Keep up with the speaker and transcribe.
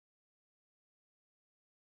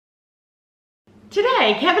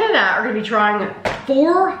Today, Kevin and I are going to be trying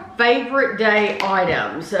 4 favorite day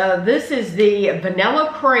items. This is the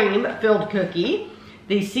vanilla cream filled cookie,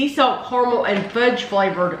 the sea salt caramel and fudge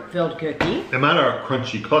flavored filled cookie. And mine are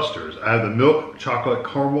crunchy clusters. I have the milk chocolate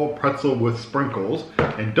caramel pretzel with sprinkles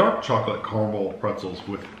and dark chocolate caramel pretzels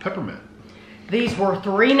with peppermint. These were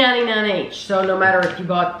 $3.99 each, so no matter if you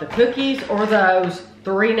bought the cookies or those,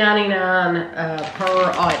 $3.99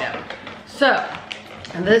 per item. So,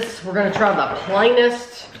 and this, we're going to try the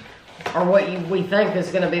plainest, or what we think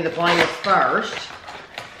is going to be the plainest first.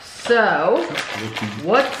 So,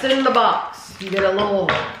 what's in the box? You get a little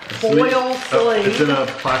foil sleeve. It's in a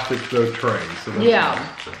plastic tray. So yeah.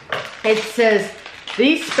 It says,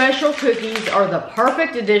 these special cookies are the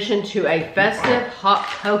perfect addition to a festive hot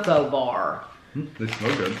cocoa bar. They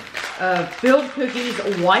smell good. Filled cookies,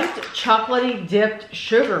 white chocolatey dipped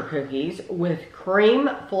sugar cookies with cream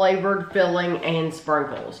flavored filling and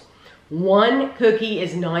sprinkles. 1 cookie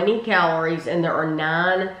is 90 calories and there are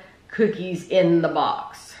 9 cookies in the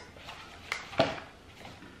box.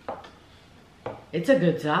 It's a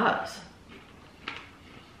good size.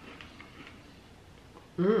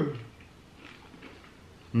 Not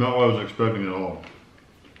what I was expecting at all.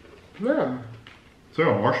 No. It's like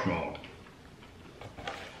a marshmallow.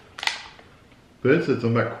 But it's some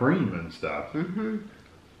of that cream and stuff.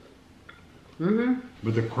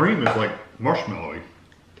 But the cream is like marshmallowy.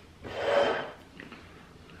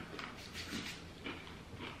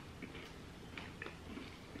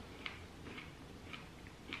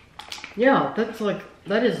 Yeah,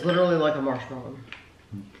 that is literally like a marshmallow.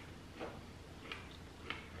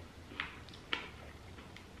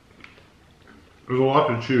 There's a lot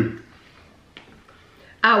to chew.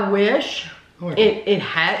 I wish it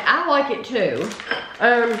had, I like it too.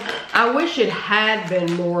 I wish it had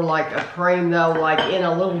been more like a cream though, like in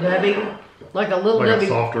a Little Debbie. Like a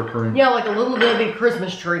softer cream? Yeah, like a Little Debbie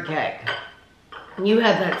Christmas tree cake. You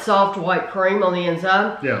have that soft white cream on the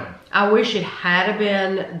inside. Yeah. I wish it had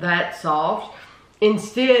been that soft.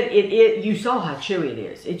 Instead, you saw how chewy it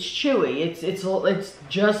is. It's chewy. It's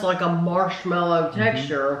just like a marshmallow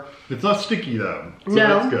texture. It's not sticky though. So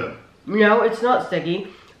no, that's good. No, it's not sticky.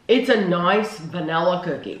 It's a nice vanilla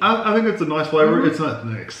cookie. I think it's a nice flavor. It's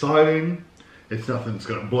nothing exciting. It's nothing that's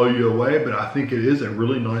going to blow you away, but I think it is a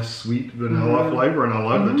really nice sweet vanilla flavor, and I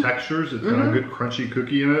love the textures. It's got a good crunchy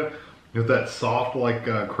cookie in it with that soft like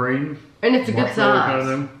cream. And it's a good size. Kind of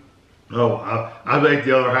thing. Oh, I ate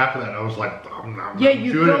the other half of that. I was like, I'm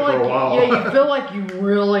you chewing it for a while. Yeah, you feel like you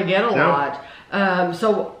really get a lot.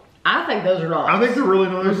 So I think those are nice. I think they're really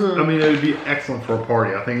nice. I mean, it would be excellent for a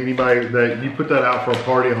party. I think anybody that you put that out for a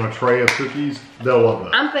party on a tray of cookies, they'll love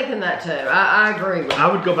that. I'm thinking that too. I agree with you.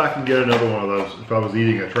 I would go back and get another one of those if I was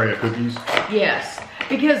eating a tray of cookies. Yes,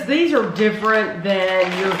 because these are different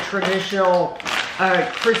than your traditional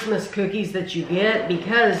Christmas cookies that you get,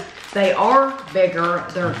 because they are bigger,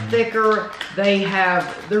 they're thicker,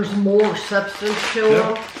 there's more substance to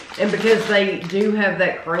them. And because they do have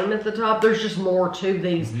that cream at the top, there's just more to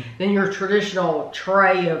these than your traditional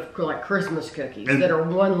tray of like Christmas cookies that are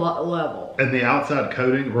one level. And the outside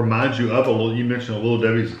coating reminds you of you mentioned a Little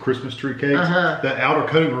Debbie's Christmas tree cakes. That outer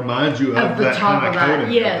coating reminds you of the that top kind of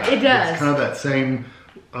coating. Yeah, it does. It's kind of that same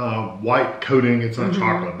white coating. It's not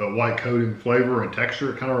chocolate, but white coating flavor and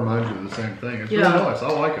texture. It kind of reminds you of the same thing. It's really nice. I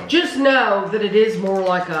like them. Just know that it is more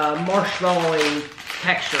like a marshmallowy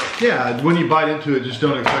texture. Yeah, when you bite into it, just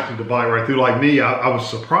don't expect it to bite right through. Like me, I was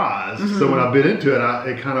surprised. So when I bit into it,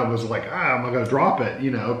 it kind of was like, am I going to drop it? You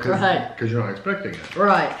know, because you're not expecting it.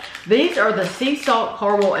 Right. These are the sea salt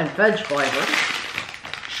caramel and fudge flavor.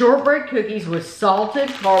 Shortbread cookies with salted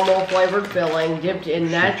caramel flavored filling, dipped in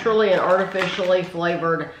naturally and artificially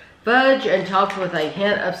flavored fudge and topped with a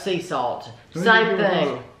hint of sea salt. Same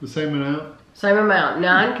thing. The same amount? Same amount.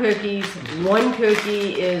 9 cookies. 1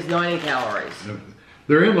 cookie is 90 calories.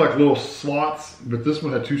 They're in like little slots, but this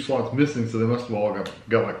one had 2 slots missing, so they must have all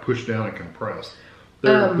got like pushed down and compressed.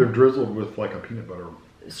 They're drizzled with like a peanut butter.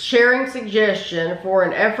 Sharing suggestion: for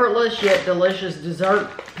an effortless yet delicious dessert,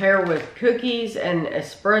 pair with cookies and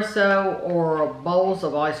espresso or bowls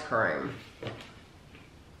of ice cream.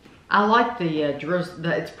 I like the drizzle.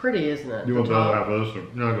 It's pretty, isn't it? You want the other half of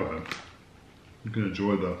this? No, go ahead. You can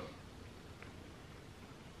enjoy the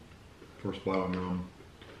first bite on your own.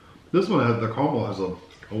 This one the caramel has a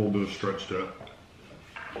little bit of stretch to it.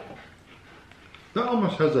 That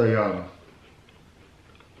almost has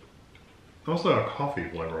also a coffee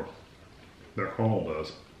flavor. That caramel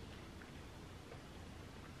does.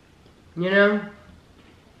 You know,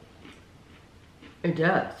 it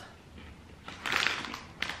does.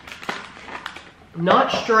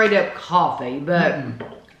 Not straight up coffee, but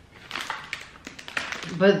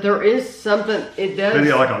But there is something, it does.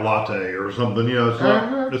 Maybe like a latte or something, you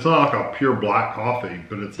know, it's not like a pure black coffee,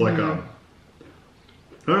 but it's like a,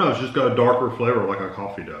 I don't know, it's just got a darker flavor like a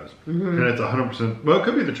coffee does. And it's 100%, well, it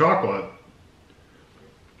could be the chocolate.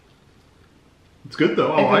 It's good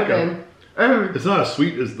though, I like it. It's not as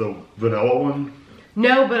sweet as the vanilla one.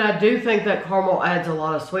 No, but I do think that caramel adds a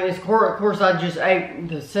lot of sweetness. Of course, I just ate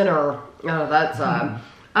the center out of that side.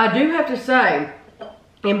 I do have to say,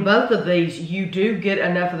 in both of these, you do get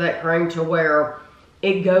enough of that cream to where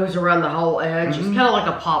it goes around the whole edge. It's kind of like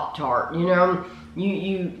a Pop-Tart, you know?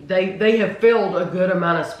 They have filled a good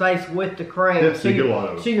amount of space with the cream. Yes, so you get a lot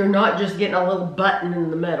of it. So you're not just getting a little button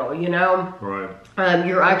in the middle, you know? Right.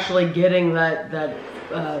 You're actually getting that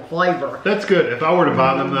flavor. That's good. If I were to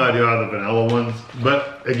buy them, though, I do have the vanilla ones.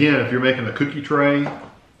 But again, if you're making a cookie tray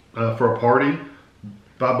for a party,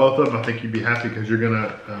 buy both of them. I think you'd be happy because you're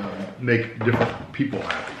gonna make different people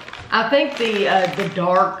happy. I think the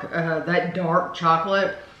dark that dark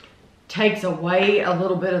chocolate takes away a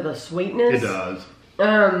little bit of the sweetness. It does.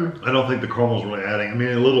 I don't think the caramel's really adding. I mean,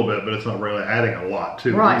 a little bit, but it's not really adding a lot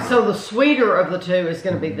too. Right. Either. So the sweeter of the two is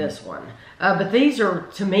going to be this one. But these are,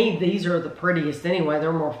 to me, these are the prettiest anyway.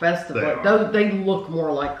 They're more festive. They look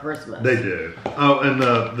more like Christmas. They do. Oh, and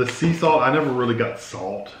the sea salt, I never really got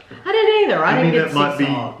salt. I didn't either. I didn't get sea salt. That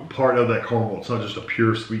might be part of that caramel. It's not just a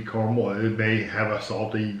pure sweet caramel. It may have a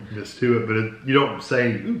saltiness to it, but you don't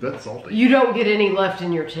say, ooh, that's salty. You don't get any left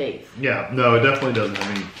in your teeth. Yeah, no, it definitely doesn't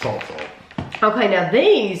have any salt. Okay, now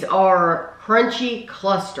these are crunchy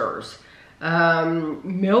clusters.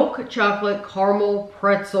 Milk chocolate caramel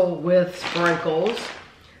pretzel with sprinkles.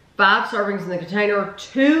 5 servings in the container.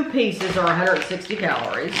 2 pieces are 160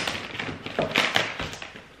 calories.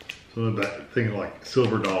 So that thing like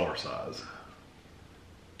silver dollar size.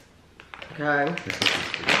 Okay.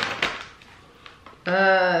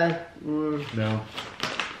 No.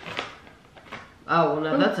 Oh, well,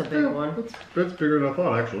 no, that's a big one. That's bigger than I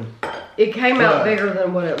thought, actually. It came out bigger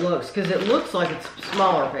than what it looks, because it looks like it's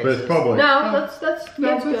smaller pieces. But it's probably... that's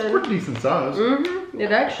good. It's pretty decent size.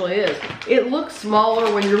 It actually is. It looks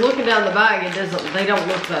smaller. When you're looking down the bag, they don't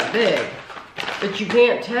look that big. But you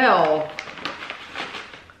can't tell.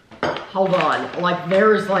 Hold on. Like,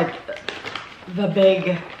 there's like the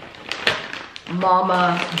big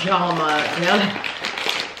mama jama down.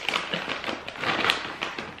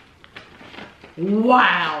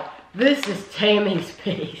 Wow. This is Tammy's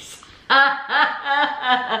piece.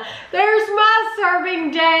 There's my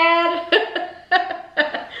serving, Dad.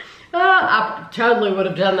 I totally would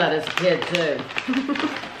have done that as a kid, too.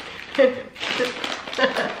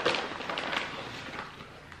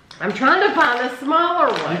 I'm trying to find a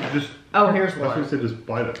smaller one. Here's one. I was going to say just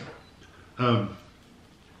bite it.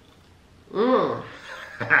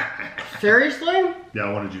 Seriously? Yeah,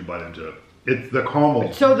 I wanted you to bite into it. It's the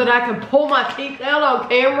caramel. So that I can pull my teeth out on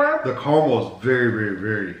camera? The caramel is very, very,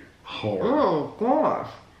 very hard. Oh, gosh.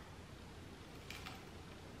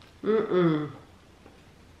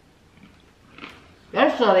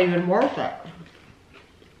 That's not even worth it.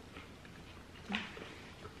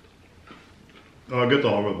 Oh, it gets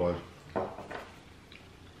all over the place.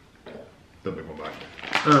 The big one back.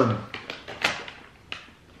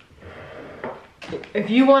 If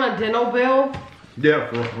you want a dental bill... Yeah,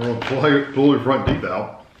 for pull your front teeth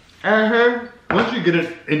out. Once you get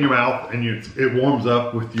it in your mouth and it warms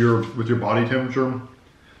up with your body temperature,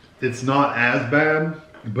 it's not as bad,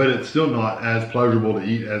 but it's still not as pleasurable to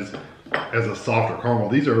eat as a softer caramel.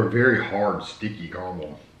 These are a very hard, sticky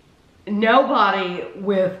caramel. Nobody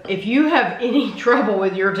if you have any trouble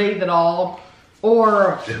with your teeth at all,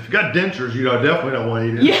 or if you've got dentures, you definitely don't want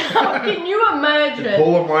to eat it. Yeah, can you imagine?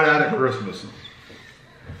 Pull them right out at Christmas.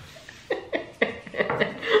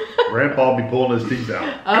 Grandpa will be pulling his teeth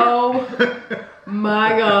out. Oh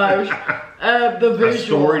my gosh. The visual. A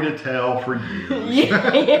story to tell for years.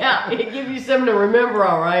 Yeah, it gives you something to remember,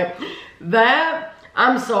 all right.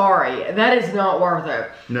 I'm sorry, that is not worth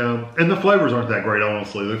it. No, and the flavors aren't that great,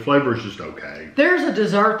 honestly. The flavor is just okay. There's a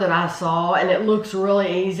dessert that I saw, and it looks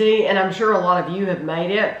really easy, and I'm sure a lot of you have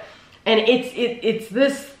made it. And it's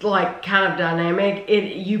this like kind of dynamic.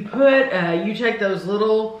 You take those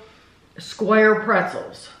little square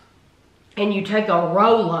pretzels, and you take a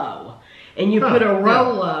Rolo, and you put a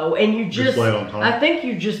Rolo, and you just lay it on top. I think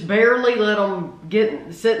you just barely let them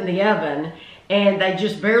sit in the oven, and they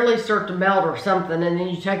just barely start to melt or something, and then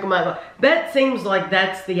you take them out. That seems like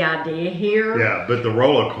that's the idea here. Yeah, but the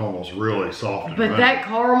Rolo caramel's really soft. But that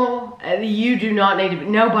caramel, you do not need to.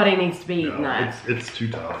 Nobody needs to be eating that. It's too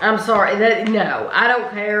tough. I'm sorry. No, I don't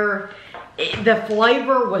care. The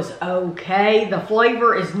flavor was okay. The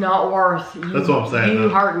flavor is not worth That's what I'm saying, you though.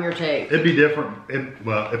 hurting your teeth. It'd be different.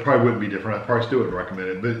 Well, it probably wouldn't be different. I probably still wouldn't recommend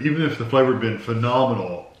it. But even if the flavor had been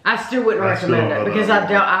phenomenal, I still wouldn't recommend it because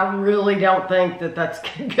I really don't think that that's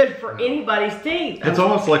good for anybody's teeth. It's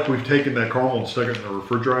almost like we've taken that caramel and stuck it in the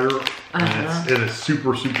refrigerator, and it is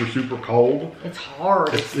super, super, super cold. It's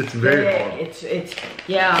hard. It's very hard. It's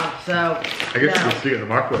yeah. So I guess you can stick it in the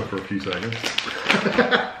microwave for a few seconds.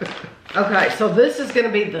 Okay, so this is going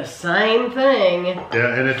to be the same thing.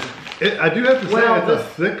 Yeah, and I do have to say, it's a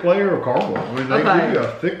thick layer of caramel. I mean, they give you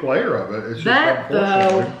a thick layer of it. It's just that,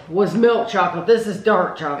 though, was milk chocolate. This is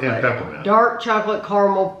dark chocolate. And peppermint. Dark chocolate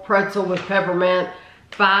caramel pretzel with peppermint.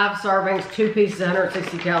 5 servings, 2 pieces,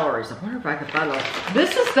 160 calories. I wonder if I could find one.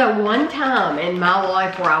 This is the one time in my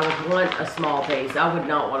life where I would want a small piece. I would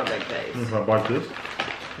not want a big piece. If I bite this?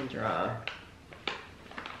 And try.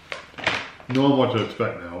 Knowing what to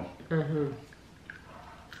expect now. Mm-hmm.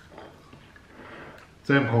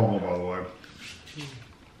 Same caramel, by the way.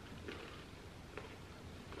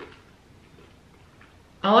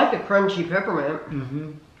 I like the crunchy peppermint.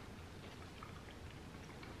 Mm-hmm.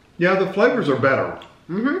 Yeah, the flavors are better.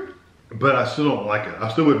 Mm-hmm. But I still don't like it. I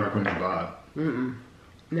still wouldn't recommend you buy it. Mm-mm.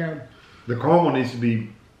 No. The caramel needs to be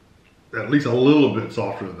at least a little bit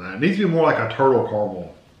softer than that. It needs to be more like a turtle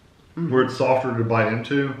caramel, where it's softer to bite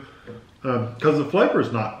into. Because the flavor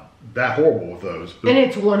is not that horrible with those. And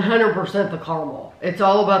it's 100% the caramel. It's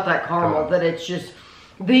all about that caramel. That it's just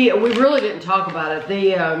we really didn't talk about it.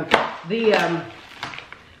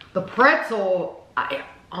 The pretzel.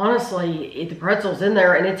 Honestly, the pretzel's in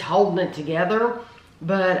there and it's holding it together.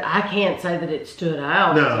 But I can't say that it stood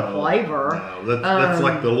out as a flavor. No, that's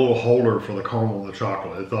like the little holder for the caramel and the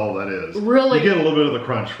chocolate. It's all that is. Really, you get a little bit of the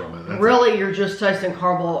crunch from it. Really, you're just tasting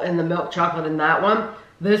caramel and the milk chocolate in that one.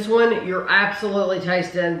 This one, you're absolutely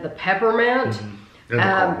tasting the peppermint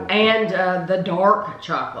and the dark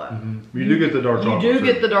chocolate. Mm-hmm. You do get the dark chocolate. You do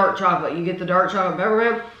get the dark chocolate. You get the dark chocolate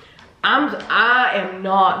peppermint. I am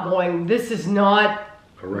not going. This is not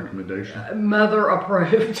a recommendation. Mother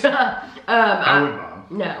approved. I would buy.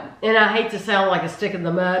 No, and I hate to sound like a stick in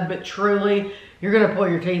the mud, but truly, you're going to pull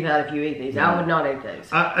your teeth out if you eat these. I would not eat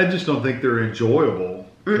these. I just don't think they're enjoyable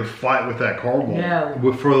to fight with that caramel.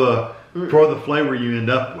 No. For the flavor you end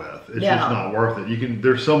up with. It's just not worth it.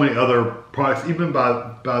 There's so many other products, even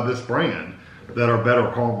by this brand, that are better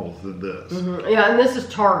caramels than this. Mm-hmm. Yeah, and this is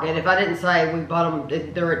Target. If I didn't say we bought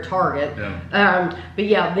them, they're at Target. Yeah. But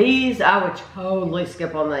yeah, these, I would totally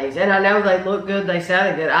skip on these. And I know they look good, they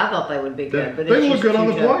sounded good. I thought they would be good. But they look good on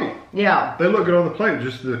the plate. Yeah. They look good on the plate.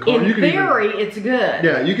 Just the caramel. In theory, it's good.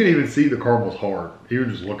 Yeah, you can even see the caramel's hard, even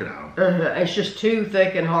just looking at them. It's just too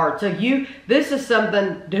thick and hard. So this is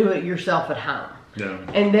something, do it yourself at home. Yeah.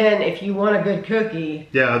 And then if you want a good cookie.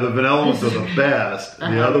 Yeah, the vanilla ones are the best.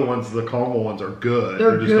 The other ones, the caramel ones are good.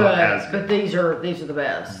 They're just good, not as good. but these are the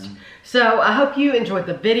best. So I hope you enjoyed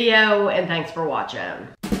the video and thanks for watching.